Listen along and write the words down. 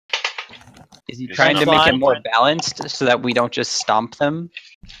Is he trying to make it more balanced so that we don't just stomp them?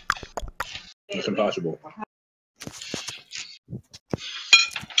 It's impossible.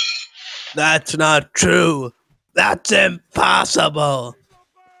 That's not true. That's impossible.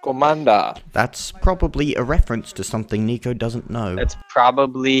 Commander. That's probably a reference to something Nico doesn't know. That's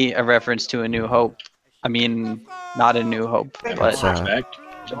probably a reference to A New Hope. I mean, not A New Hope, but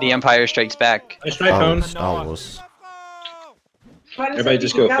The Empire Strikes Back. Nice try, Cone. Star Wars. Everybody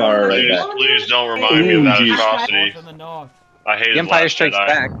just go far right back. Please don't remind me of that atrocity. I hate The Empire Strikes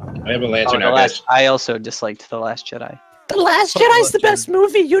Back. I have a lantern now, guys. I also disliked The Last Jedi. The Last Jedi's the best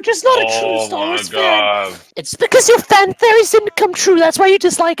movie. You're just not a true Star Wars fan. It's because your fan theories didn't come true. That's why you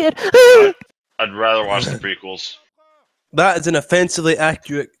dislike it. I'd rather watch the prequels. That is an offensively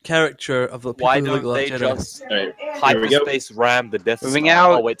accurate caricature of the people Why who don't look they like just Alright, hyperspace ram the Death Moving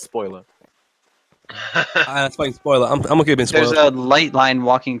Star? out. Oh wait, spoiler. that's fine. Spoiler. I'm okay being spoiled. There's a light line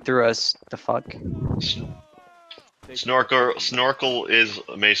walking through us. The fuck? Snorkel is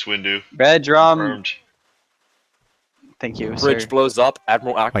Mace Windu. Red drum. Confirmed. Thank you, Bridge sir. blows up.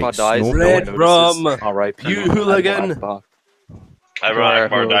 Admiral Akbar Wait, dies. Snorkel? Red no one rum. notices. Alright, You hooligan. Admiral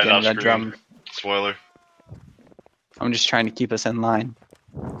Akbar dies Hooligan, off red screen. drum. Spoiler. I'm just trying to keep us in line.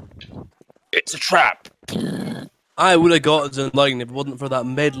 It's a trap. I would have got us in line if it wasn't for that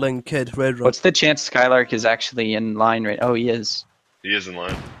meddling kid, Red Rum. What's the chance Skylark is actually in line right? Oh, he is. He is in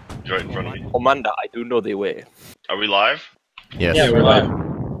line. He's right in front of me. Commander, I do know the way. Are we live? Yes. Yeah, we're live.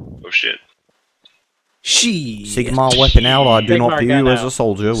 Oh shit. She. Sigmar weapon out, I do not Sigmar view gun as out. a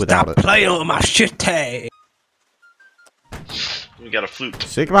soldier without Stop it. playing with my shit. We got a flute.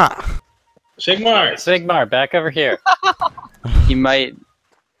 Sigmar! Sigmar! Sigmar, back over here. He might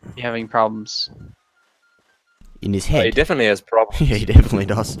be having problems. In his He head. definitely has problems. Yeah, he definitely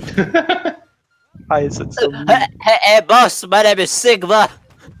does. Why is it so Hey, boss, my name is Sigma.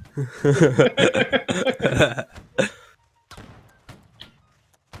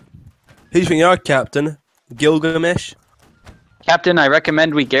 Who's been your captain? Gilgamesh? Captain, I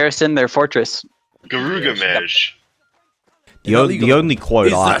recommend we garrison their fortress. Garugamesh. The only quote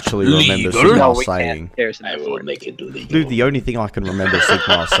Is I that actually remember legal? Sigmar No, we saying. can't garrison I their will fortress. make it illegal. Dude, the only thing I can remember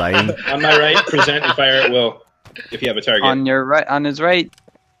Sigmar saying. On my right, present and fire at will. If you have a target. On your right, on his right.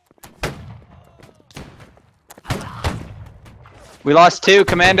 We lost 2,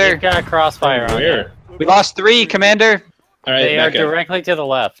 Commander. You've got a crossfire on you. Where? We lost 3, Commander. Alright, They are back up. directly to the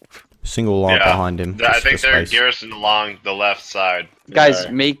left. Single line Yeah. behind him. I just think for they're space. garrisoned along the left side. Guys,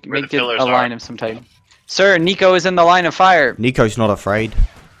 Alright. make Where the it a pillars line are. of some type. Sir, Nico is in the line of fire. Nico's not afraid.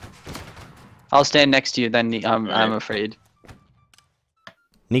 I'll stand next to you then. I'm Alright. afraid.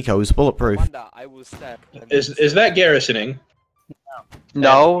 Nico is bulletproof. Commander, I will stab. Is that garrisoning?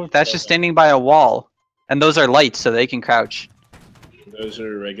 No, that's just standing by a wall. And those are lights, so they can crouch. Those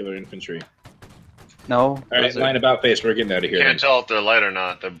are regular infantry. No. Alright, those are- line about face, we're getting out of You here. can't tell if they're light or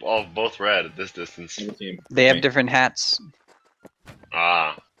not. They're all both red at this distance. Single team. They have Okay. different hats.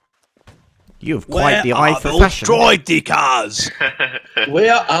 Ah. You have quite the eye for those fashion. droidy cars?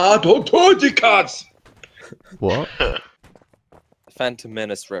 Where are the toady cards? What? Phantom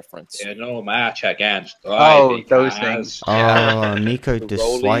Menace reference. Yeah, no match against Oh, those things. Oh, Nico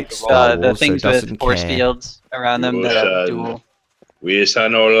dislikes the Star The Wars, so things doesn't with force care. fields around them that are Russian. dual. We are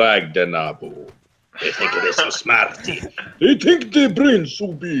no like the Nabu. They think it is so smart. They think their brain's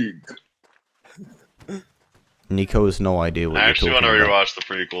so big. Nico has no idea what I you're actually want talking to about. rewatch the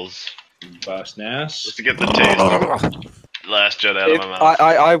prequels. Boss Nass. Just to get the taste of Last Jedi out of my mouth.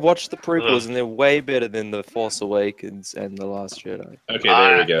 I watched the prequels Ugh. and they're way better than The Force Awakens and The Last Jedi. Okay,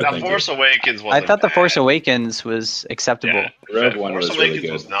 there we go. The Thank Force Awakens I wasn't thought The bad. Force Awakens was acceptable. Yeah. Rogue One Force was really Awakens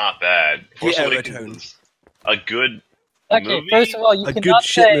good. was not bad. Force Yeah, Awakens Overtone. was a good Okay, movie. first of all, you A good cannot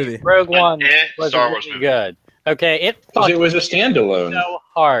shit say movie. Rogue One An was Star Wars really movie. good. Okay, it 'Cause fucked it was a standalone. so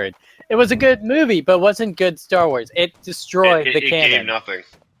hard. It was a good movie, but wasn't good Star Wars. It destroyed It the gave canon. nothing.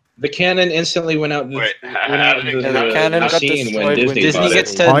 The canon instantly went out. Wait, went how out did the, it- the, the canon the got scene when destroyed Disney, when Disney bought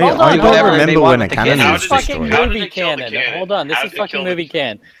gets it. to. I Hold on, don't whatever they remember want when with a the canon canon. was This is fucking destroyed. How did movie they kill the canon. canon? Hold on, this How is did they fucking kill the- movie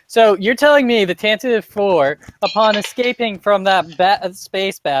canon. So you're telling me the Tantive 4, upon escaping from that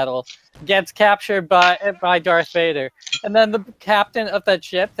space battle, gets captured by Darth Vader, and then the captain of that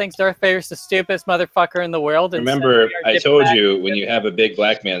ship thinks Darth Vader's the stupidest motherfucker in the world. And Remember, sends their I told diplomat- you when you have a big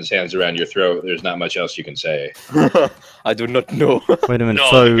black man's hands around your throat, there's not much else you can say. I do not know. Wait a minute, No,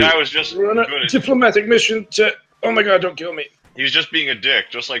 so the guy was just We're on a good at- diplomatic mission to. Oh my god! Don't kill me. He was just being a dick,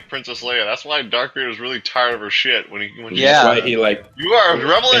 just like Princess Leia. That's why Darth Vader was really tired of her shit when he. Yeah. That's why he like. You are a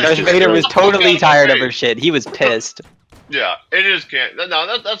revelation. Darth Vader was totally tired of her shit. He was pissed. Yeah, it is can't.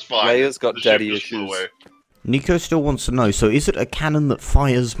 No, that's fine. Leia's got The ship daddy just flew issues. away. Nico still wants to know, so is it a canon that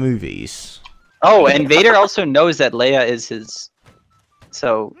fires movies? Oh, and Vader also knows that Leia is his,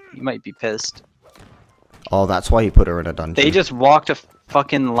 so you might be pissed. Oh, that's why you put her in a dungeon. They just walked a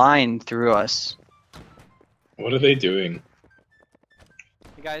fucking line through us. What are they doing?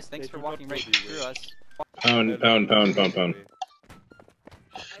 Hey guys, thanks for walking right through us. Pound.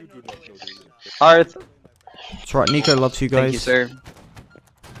 Arth, That's right, Nico loves you guys. thank you, sir.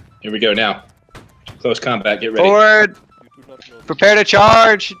 Here we go now. Close combat. Get ready. Forward! Prepare to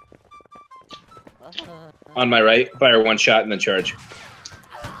charge! On my right, fire one shot and then charge.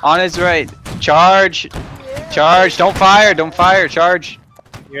 On his right. Charge! Charge! Don't fire! Don't fire! Charge!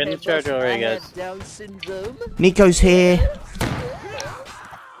 You're in the charge already, guys. Down syndrome. Nico's here.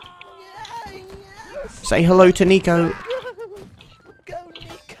 Say hello to Nico. Go,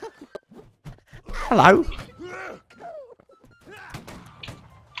 Nico. Hello.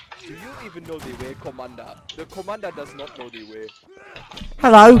 Do you even know the way, Commander? The Commander does not know the way.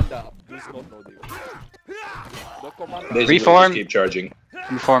 Hello. Commander does not know the way. The Commander... They Reform. just keep charging.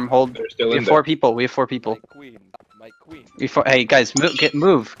 Reform, hold. They're still We in have 4 there. people. We have 4 people. My queen. Hey guys,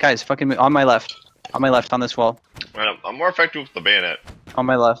 move. Guys, fucking move. On my left. On my left, on this wall. Man, I'm more effective with the bayonet. On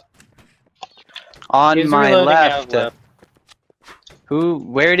my left. On He's my reloading left. out left.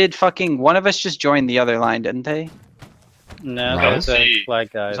 Where did fucking, one of us just joined the other line, didn't they? No, No. that's a See. flag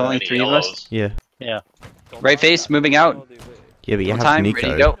guy. There's only Any 3 of us. yellows? Yeah. Right face, moving out. Yeah, but you On have time, Nico.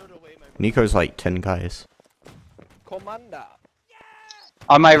 ready, go. Nico's like 10 guys. Commander.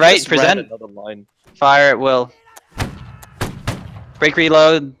 On my right, Just ran present. another line. Fire at will. Break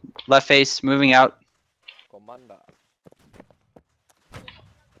reload. Left face, moving out. Commander.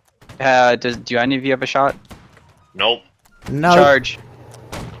 Do any of you have a shot? Nope. No. Charge.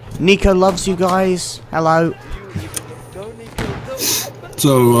 Nico loves you guys. Hello. Go, Nico, go.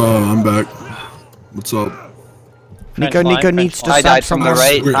 So, I'm back. What's up? Nico line, needs to I stab died from the someone.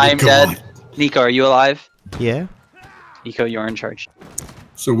 right. Wait, I'm come dead. on. Nico, are you alive? Yeah. Nico, you're in charge.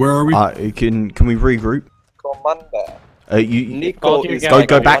 So where are we? Can we regroup? Commander. You Nico Hold your is gun.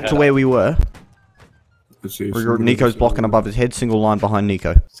 go back to where we were. Let's see. Regroup. Nico's blocking above his head. Single line behind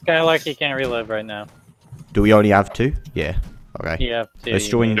Nico. Skylark, you can't relive right now. Do we only have 2? Yeah. Okay. You have to. Let's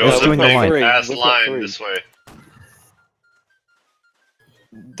join. Go Let's the join the big line. ass Look at line 3. this way.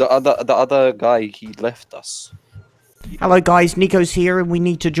 The other guy, he left us. Hello guys, Nico's here and we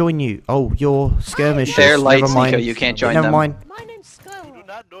need to join you. Oh, you're skirmishers. They're lights, Never mind. Nico. You can't join Never them. mind. My name's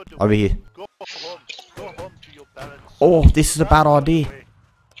Skylar. Over here. Oh, this is a bad idea.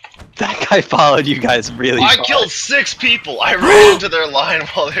 That guy followed you guys really I far. killed 6 people. I ran into their line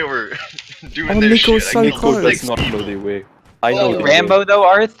while they were doing Oh, their Nico's shit. so I Nico killed close. does 6 not know people. the way. I know Whoa. the Rambo way. though,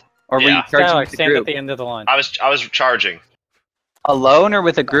 Arth? Or were you Yeah. charging Skylark, with the stand at group? the end of the line. I was charging. Alone or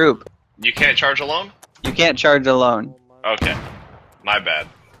with a group? You can't charge alone? You can't charge alone. Okay. My bad.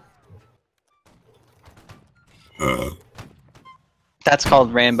 That's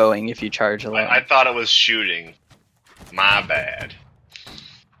called Ramboing if you charge alone. I thought it was shooting. My bad.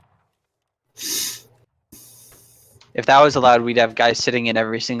 If that was allowed, we'd have guys sitting in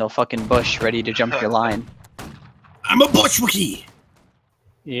every single fucking bush ready to jump your line. I'm a bushwookie.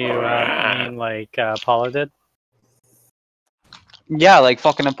 You mean like Paula did? Yeah, like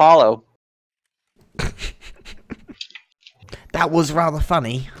fucking Apollo. That was rather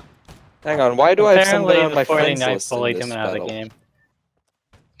funny. Hang on, why do I have somebody on Apparently, my the friends 49th list in bullied this him out of the battle? game.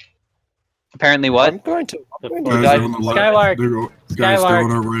 Apparently I'm what? going to The Guys die. are on the left. Skylark. There go. Guys, they're Skylark.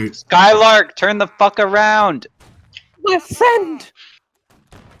 on our right. Skylark, turn the fuck around! My friend.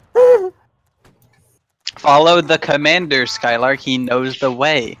 Follow the commander, Skylark. He knows the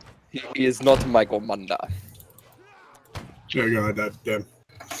way. He is not my commander. Yeah, God, that damn.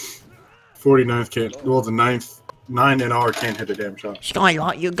 49th can't. Well, the 9th. 9 and R can't hit a damn shot.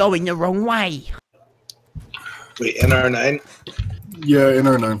 Skylark, you're going the wrong way. Wait, NR9? Yeah, in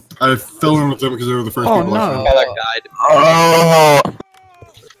R9. I fell in with them because they were the first Oh, people I no. found. Skylark died.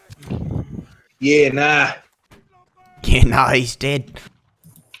 Yeah, nah. Yeah, nah, he's dead.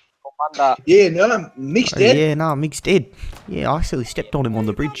 Commander. Yeah, no, Mick's dead. Yeah, nah, Mick's dead. Yeah, I actually stepped on him on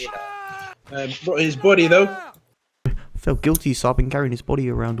the bridge. Brought his body though. Felt guilty, so I've been carrying his body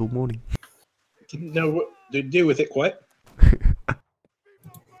around all morning. Didn't know what to do with it quite.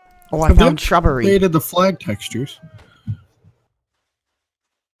 Oh, I Have they found shrubbery. Updated the flag textures.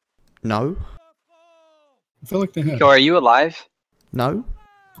 No, I feel like they have. Yo, are you alive? no.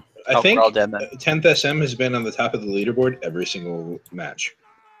 I Oh, think we're all dead then. 10th SM has been on the top of the leaderboard every single match.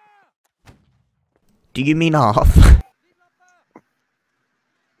 Do you mean half?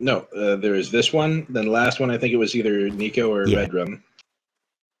 No, there is this one. Then last one, I think it was either Nico or Yeah. Red Rum,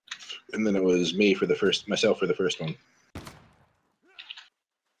 and then it was myself for the first one.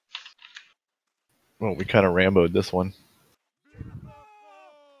 Well, we kind of Rambo'd this one.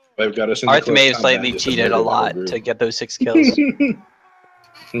 They've got us in Arthur may have slightly cheated a lot to get those 6 kills.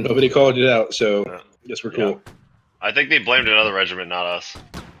 Nobody called it out, so I guess we're cool. I think they blamed another regiment, not us.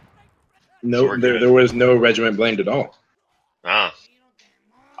 No, So there was no regiment blamed at all. Ah.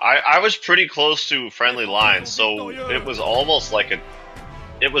 I was pretty close to friendly lines, so it was almost like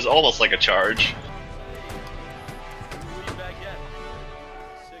a charge.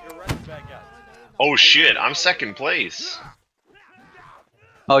 Oh shit, I'm second place.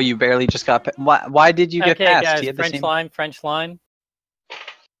 Oh, you barely just got. Why did you get past? Guys, You had the French same... line, French line.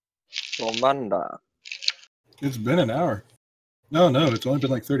 Commander. It's been an hour. No, it's only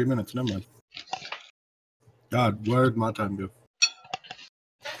been like 30 minutes. Never mind. God, where'd my time go?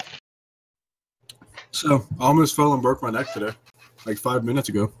 So, I almost fell and broke my neck today, like 5 minutes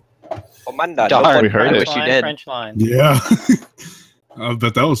ago. Commander. Darn, we heard I it. wish you did. French line. Yeah. I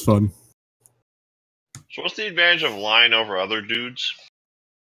bet that was fun. So what's the advantage of line over other dudes?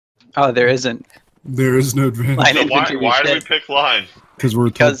 Oh, there isn't. There is no advantage. Line So infantry why do we shit. pick line? Because we're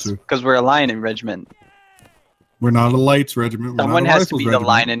told to. Because we're a line in regiment. We're not a lights regiment. We're Someone not a has to rifles be the regiment.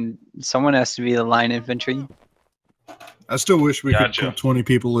 line and someone has to be the line infantry. I still wish we Gotcha. could put 20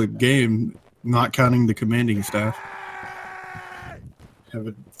 people a game, not counting the commanding staff. Have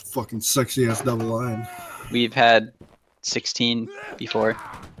a fucking sexy ass double line. We've had 16 before.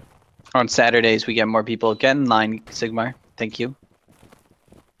 On Saturdays, we get more people. Get in line, Sigmar. Thank you.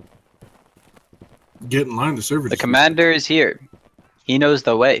 Get in line to serve. The commander is here. He knows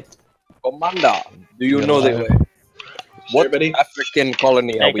the way. Commander, do you know the way? What Everybody? African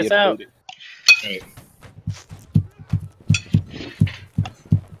colony are Take we us out. Right.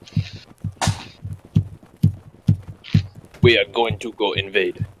 We are going to go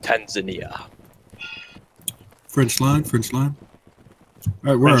invade Tanzania. French line, French line. All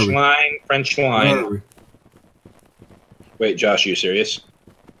right, where French are we? line, French Where line. are we? Wait, Josh, you serious?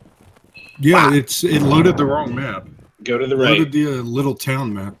 Yeah, it loaded the wrong map. Go to the Loaded right. the little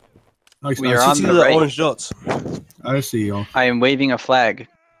town map. We are on the right. orange dots. I see y'all. I am waving a flag.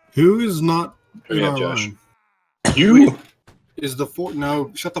 Who is not in Hurry up, our Josh. line? You? Is the fort?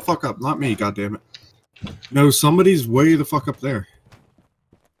 No, shut the fuck up. Not me. Goddamn it. No, somebody's way the fuck up there.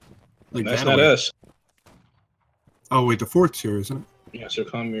 Like That's that not way. us. Oh wait, the fort's here, isn't it? Yeah, so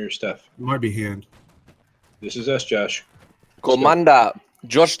calm your stuff. It might be hand. This is us, Josh. Commander,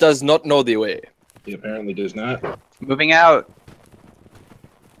 Josh does not know the way. He apparently does not. Moving out.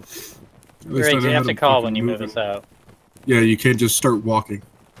 At least I Great, know you how have to to call fucking when you move it. us out. Yeah, you can't just start walking.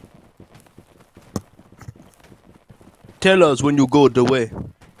 Tell us when you go the way.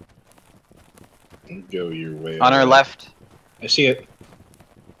 Go your way. On our alright. left. I see it.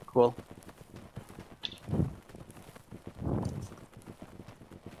 Cool.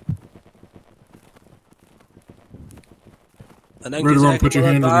 And then Right get around, put your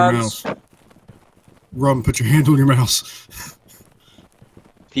hand on your mouse. Rum, put your hand on your mouse.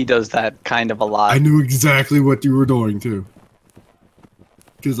 He does that kind of a lot. I knew exactly what you were doing too.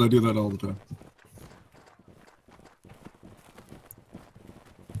 Because I do that all the time.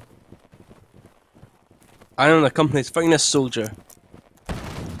 I am the company's finest soldier.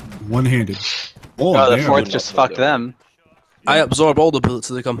 One-handed. Oh, Oh, the damn. fourth just fucked them. I absorb all the bullets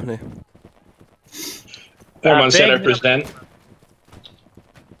of the company. Form on big center, no- present.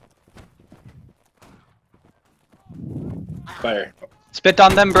 Fire. Spit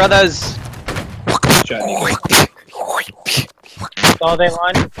on them, brothers. Shot, Nico. All day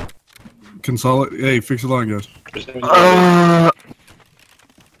line. Consolidate. Hey, fix the line, guys. Present. when you're ready.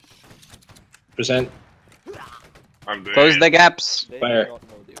 Present. I'm doing Close it. the gaps. They Fire. do not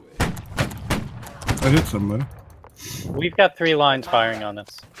know the way. I hit somebody. We've got 3 lines firing on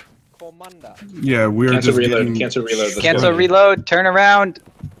us. Commander. Yeah, we're Cancel just reload. getting... Cancel reload. Let's Cancel go. reload. Turn around.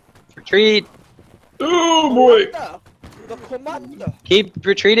 Retreat. Oh boy. Commander! The commander! Keep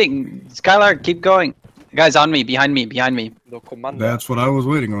retreating. Skylark, keep going. Guys, on me. Behind me. Behind me. The commander. That's what I was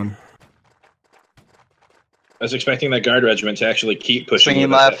waiting on. I was expecting that guard regiment to actually keep pushing Swinging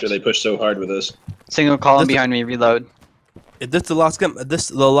with us left. after they pushed so hard with us. Single column This- behind me. Reload. Is this the last game? Is this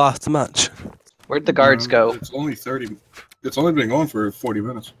the last match? Where'd the guards go? It's only 30. It's only been going for 40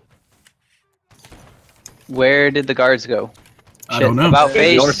 minutes. Where did the guards go? I don't know. About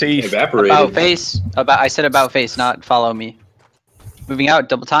face. Evaporated. About face. About. I said about face, not follow me. Moving out.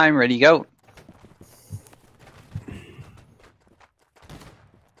 Double time. Ready. Go.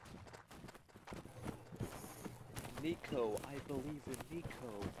 Nico, I believe in Nico.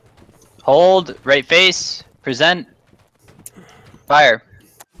 Hold. Right face. Present. Fire.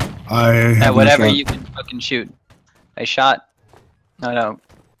 I have At no whatever shot. you can fucking shoot. I shot. No.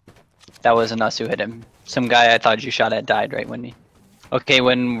 That wasn't us who hit him. Some guy I thought you shot at died right when he... Okay,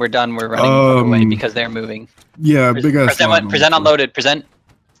 when we're done, we're running away because they're moving. Yeah, big ass. Present unloaded. Present.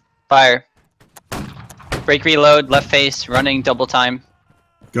 Fire. Break reload. Left face. Running. Double time.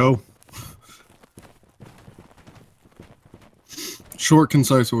 Go. Short,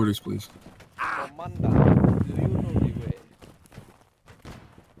 concise orders, please. Commander, do you know the way?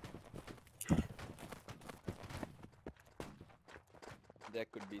 There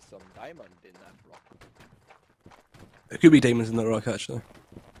could be some diamond in that rock. There could be diamonds in that rock, actually.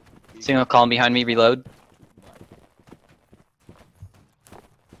 Single column behind me. Reload.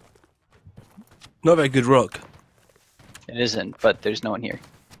 Not a very good rock. It isn't, but there's no one here.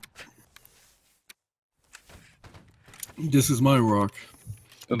 This is my rock.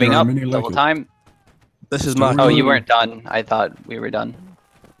 Moving up. Double time. This is my... Oh, you weren't done. I thought we were done.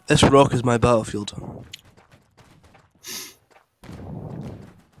 This rock is my battlefield.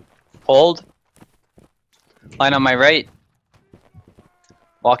 Hold. Line on my right.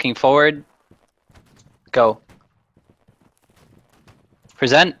 Walking forward. Go.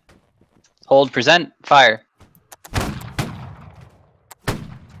 Present. Hold, present, fire.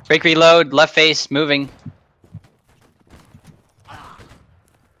 Break reload, left face, moving.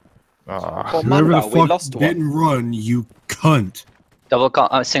 Whoever the fuck didn't run, you cunt.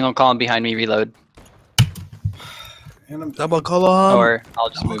 Single column behind me, reload. Double column. Or I'll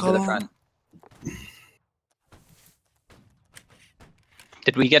just move to the front.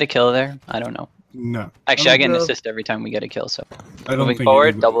 Did we get a kill there? I don't know. No. Actually, I get an assist every time we get a kill, so. I don't Moving think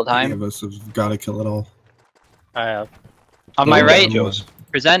forward, double time. Any of us have got a kill at all. I have. On my right,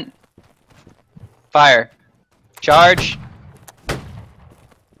 present. Fire. Charge.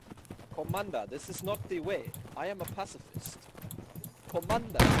 Commander, this is not the way. I am a pacifist.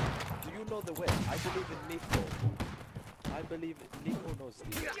 Commander, do you know the way? I believe in Nico. I believe Nico knows the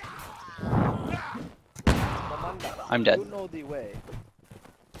way. Commander, I'm dead. do you know the way?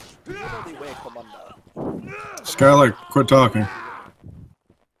 Do you know the way, Commander? Skylar, quit talking.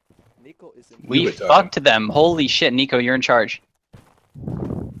 Nico is in We fucked them. Holy shit, Nico, you're in charge.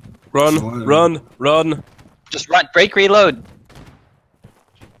 Run, run, run. Just run. Break reload.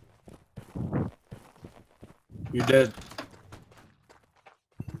 You're dead.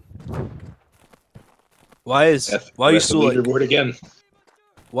 Why are you so like... leaderboard again?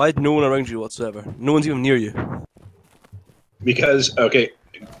 Why is no one around you whatsoever? No one's even near you. Because, okay,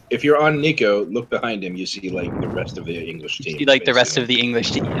 if you're on Nico, look behind him, you see, like, the rest of the English team. You like the rest of the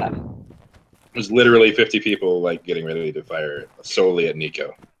English team, yeah. There's literally 50 people, like, getting ready to fire solely at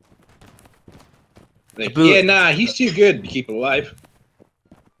Nico. Like, yeah, nah, he's too good to keep alive.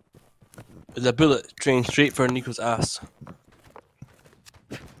 There's a bullet trained straight for Nico's ass.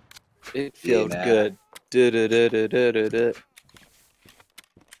 It feels good. Du-du-du-du-du-du-du.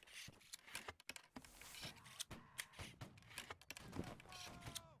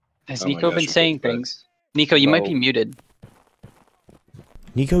 Has Oh my Nico gosh, been you're saying good. things? Nico, you might be muted.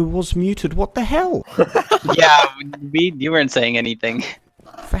 Nico was muted. What the hell? Yeah, you weren't saying anything.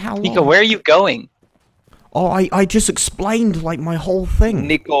 For how long? Nico, where are you going? Oh, I just explained like my whole thing.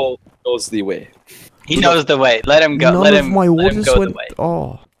 Nico knows the way. He knows the way. Let him go. None Let of him, my let him orders go went. the way.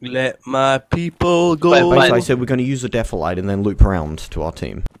 Oh. Let my people go. Basically, I said we're going to use the Defilite and then loop around to our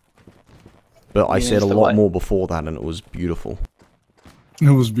team. But I said a lot more before that, and it was beautiful. It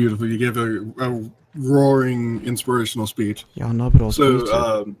was beautiful. You gave a roaring, inspirational speech. Yeah, I know, but I was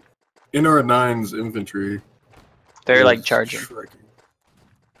So, in our 9's infantry... They're like charging.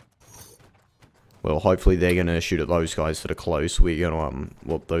 Well, hopefully they're going to shoot at those guys that are close. We're going to,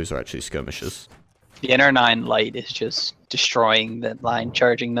 well, those are actually skirmishers. The NR9 light is just destroying that line,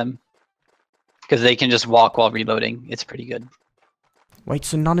 charging them. Because they can just walk while reloading. It's pretty good. Wait,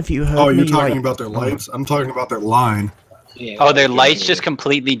 so none of you heard Oh, me? you're talking about their lights? I'm talking about their line. Yeah, Oh, their lights just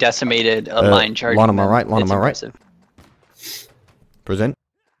completely decimated a line charging. Line on my them. right, line on It's my right. impressive. Present.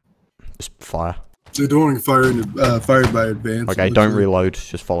 Just fire. They're doing fired by advance. Okay, don't reload.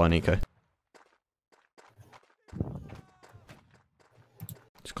 Just follow Nico.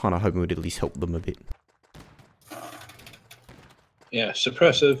 Just kind of hoping we'd at least help them a bit. Yeah,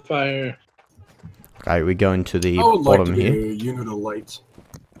 suppressive fire. Okay, we're going to the I would like bottom to here. be a unit of lights.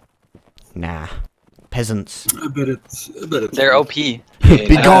 Nah. Peasants. I bet it's They're OP. Be I don't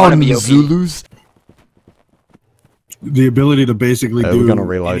wanna gone, be OP. Zulus! the ability to basically we're do gonna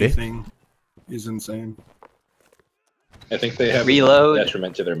reload it. anything is insane. I think they have Reload. a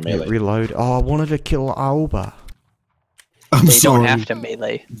detriment to their Yeah, melee. reload. Oh, I wanted to kill Alba. I'm They sorry. don't have to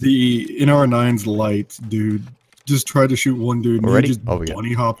melee. The in our 9's light, dude, just tried to shoot one dude and Already? he just Oh, we got-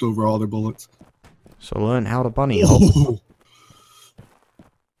 bunny hopped over all their bullets. So learn how to bunny hop. Oh,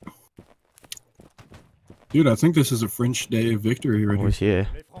 Dude, I think this is a French Day of Victory right here.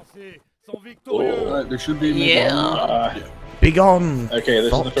 Yeah. There should be. Yeah. Big on. Okay,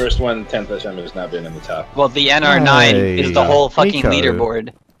 this is the first one. 10% has not been in the top. Well, the NR9 is the whole fucking Nico.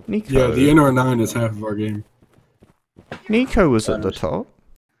 leaderboard. Nico. Yeah, the NR9 is half of our game. Nico was at the top.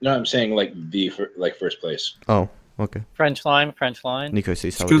 No, I'm saying like first place. Oh, okay. French line, French line. Nico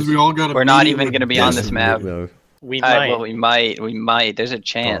sees how it Because is. we all got. We're not even going to be on this map. No. We might. Well, we might. There's a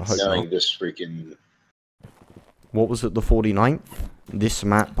chance. hope Knowing this freaking. What was it, the 49th? This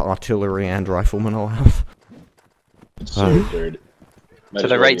map, artillery and riflemen allowed. It's so third. To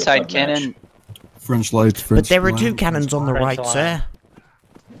the right side cannon. French lights, French. But there are two line, cannons on the French right, line. sir.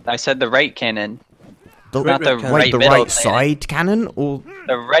 I said the right cannon. The, Not the cannon. right wait, the middle right cannon. side cannon, or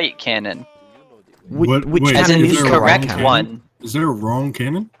The right cannon. What- which wait, As cannon in is is the there a the right correct cannon? one. Is there a wrong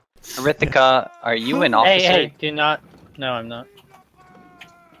cannon? Arithika, are you an officer? Hey, do not. No, I'm not.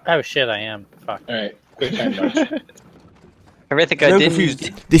 Oh shit, I am. Fuck. Alright, quick time march. Arithika, I'm didn't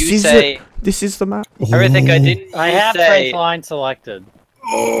confused. This you is say... this is the map. Arithika, didn't I you have say... French line selected.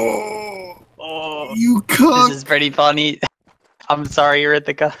 Oh, you This cock! is pretty funny. I'm sorry,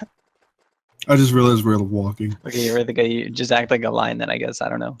 Arithika. I just realized we're walking. Okay, Arithika, you just act like a lion then, I guess. I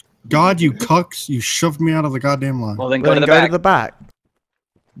don't know. God, you cucks! You shoved me out of the goddamn line. Well, then Well, go to then the go back. to the back.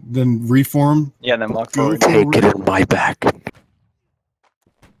 Then reform. Yeah, then walk Go forward. forward. in my back.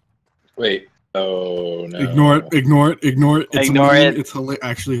 Wait. Oh no. Ignore it. Ignore it. Ignore it. It's Ignore a meme. it. It's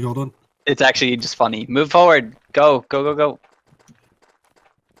actually, hold on. It's actually just funny. Move forward. Go, go, go, go.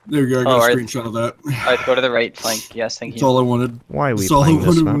 There you go. I Oh, got a alright. screenshot of that. Alright, go to the right flank. Yes, thank That's you. all I wanted. Why are we That's all I playing this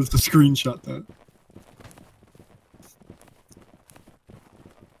wanted map? was to screenshot that.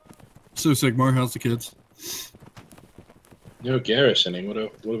 So Sigmar, how's the kids? No garrisoning. What are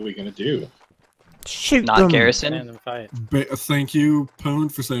we gonna do? Shoot Not them. Garrison. Stand and fight. Thank you,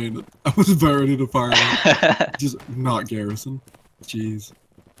 Pwn, for saying that. I was about ready to fire that. Just not Garrison. Jeez.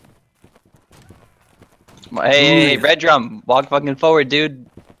 Hey, red drum. Walk fucking forward, dude.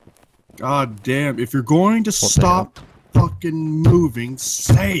 God damn. If you're going to stop fucking moving,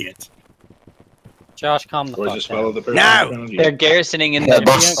 say it. Josh, calm the Or fuck just down. follow the person No! around you? They're garrisoning in Yeah, the...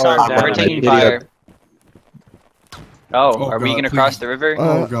 boss. We're taking fire. Oh, Oh, are we God, gonna please. cross the river?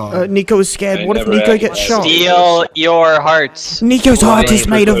 Oh, God. Nico is scared. I What if never Nico actually gets had shot? to Steal your hearts. Nico's heart is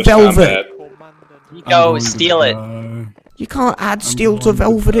made of Close velvet. combat. I'm Nico, going to steal it. die. You can't add steel to going to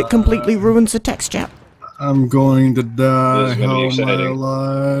velvet. It die. completely ruins the texture. I'm going to die. This is gonna be How am I exciting.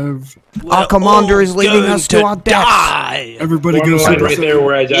 alive? Our commander is leading us to our deaths. Die. Everybody Form go a line super right there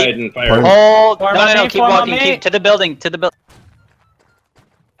where I died and fire. Hold. Form No, on no, no. me, Keep form on walking. me. Keep to the building. To the building.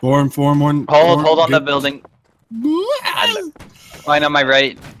 Form one. Hold on the get- building. Line on my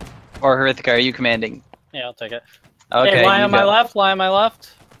right. Or Horithika, are you commanding? Yeah, I'll take it. Okay. Hey, line you on my go. left, line on my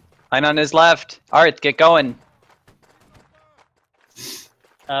left. Line on his left. Arth, get going.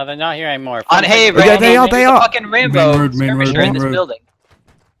 They're not here anymore. On hey, Yeah, right. they are, they are. Fucking Rambo. Main road, skirmisher main in this road. building.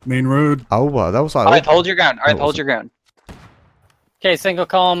 Main road. Oh, well, that was like. Arth, hold your ground. Arth, That hold your ground. Okay, single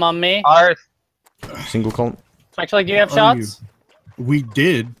column on me. Arth. Single column. Actually, do you have Where are shots? We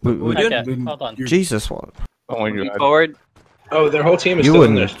did. We did. Okay, Then hold on. you're- Jesus, what? Move forward. Oh, their whole team is You still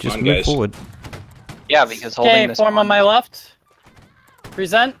in there. wouldn't. Just Come on, move guys. forward. Yeah, because holding Okay, this. form on my left.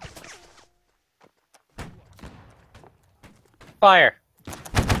 Present. Fire.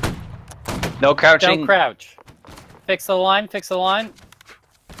 No crouching. Don't crouch. Fix the line, fix the line.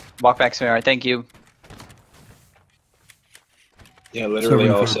 Walk back, sweetheart. Thank you. Yeah, literally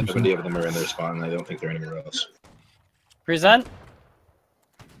all 75%. 70 of them are in their spawn, and I don't think they're anywhere else. Present.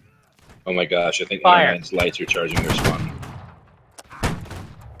 Oh my gosh, I think Fire. Airline's lights are charging their spawn.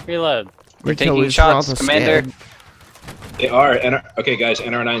 Reload. We're Nico taking is shots, rather Commander. scared. They are. Okay, guys,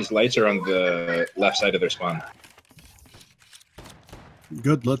 NR9's lights are on the left side of their spawn.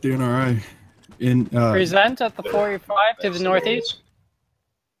 Good. Let the NRI in. Present at the 45 to the northeast.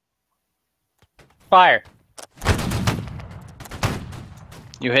 Fire.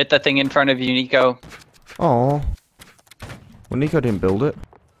 You hit the thing in front of you, Nico. Oh. Well, Nico didn't build it.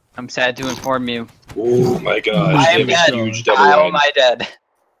 I'm sad to inform you. Oh my gosh, I they am have a dead. huge double How line. am I dead? I'm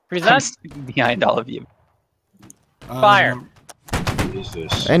Present. sticking behind all of you. Fire. What is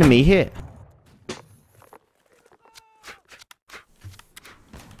this? Enemy hit.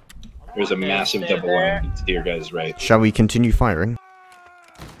 There's a massive stay double there. line to your guys' right. Shall we continue firing?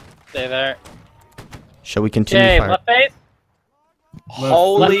 Stay there. Shall we continue Okay, firing? left face.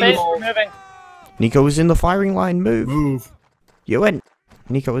 Left face, we're moving. Nico is in the firing line. Move. Move. You went.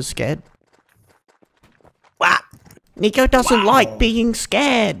 Nico is scared. What? Nico doesn't like being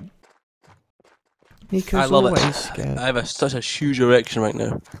scared. Nico's I love always it. scared. I have such a huge erection right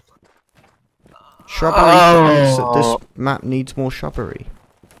now. Shrubbery. This map needs more shrubbery.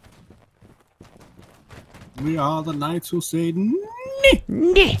 We are the knights who say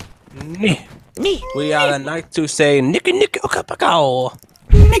Nee. We are the knights who say Nicky Nicky Okapakao.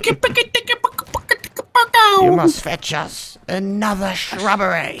 You must fetch us another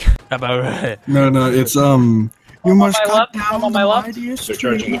shrubbery. No, it's you must cut left, down on the my left. mightiest They're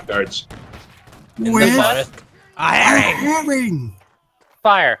charging tree the guards. with a A herring.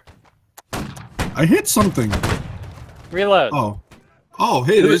 Fire. I hit something. Reload. Oh,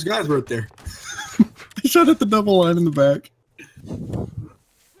 hey, there's guys right there. I shot at the double line in the back.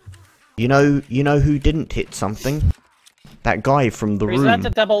 You know who didn't hit something? That guy from the room. Present a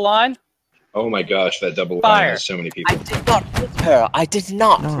double line. Oh my gosh, that double Fire. line has so many people. I did not hit her. I did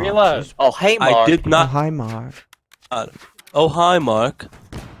not. No, Reload. Oh, hey, Mark. I did Oh, not. hi, Mark. Oh, hi, Mark.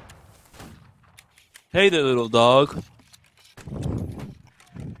 Hey there, little dog.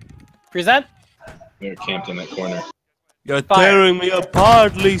 Present. They're camped in that corner. You're Fire. tearing me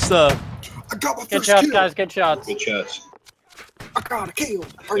apart, Lisa. I got my Good first shots, kill. guys. Good shots. Good shots. I got a kill. Are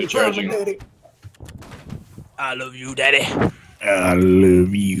They're you proud of me, charging. Daddy? I love you, Daddy. I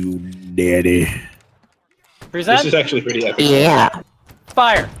love you, Daddy. Present. This is actually pretty epic. Yeah.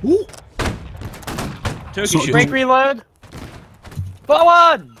 Fire. Ooh. Turkey So- shoot. Break reload.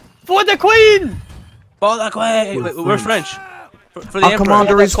 Forward. For the queen. Ball that way. Wait, we're French. For the Our Emperor.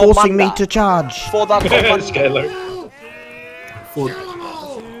 commander is forcing me Commander. to charge. For that commander. Skylar.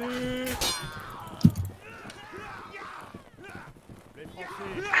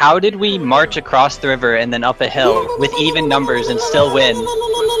 How did we march across the river and then up a hill with even numbers and still win?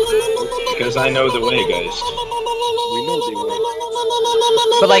 Because I know the way, guys. We know they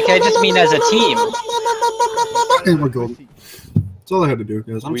will. But like, I just mean as a team. Hey, we're golden. That's all I had to do,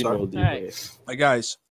 guys. I'm We sorry. know the Alright. way. My guys.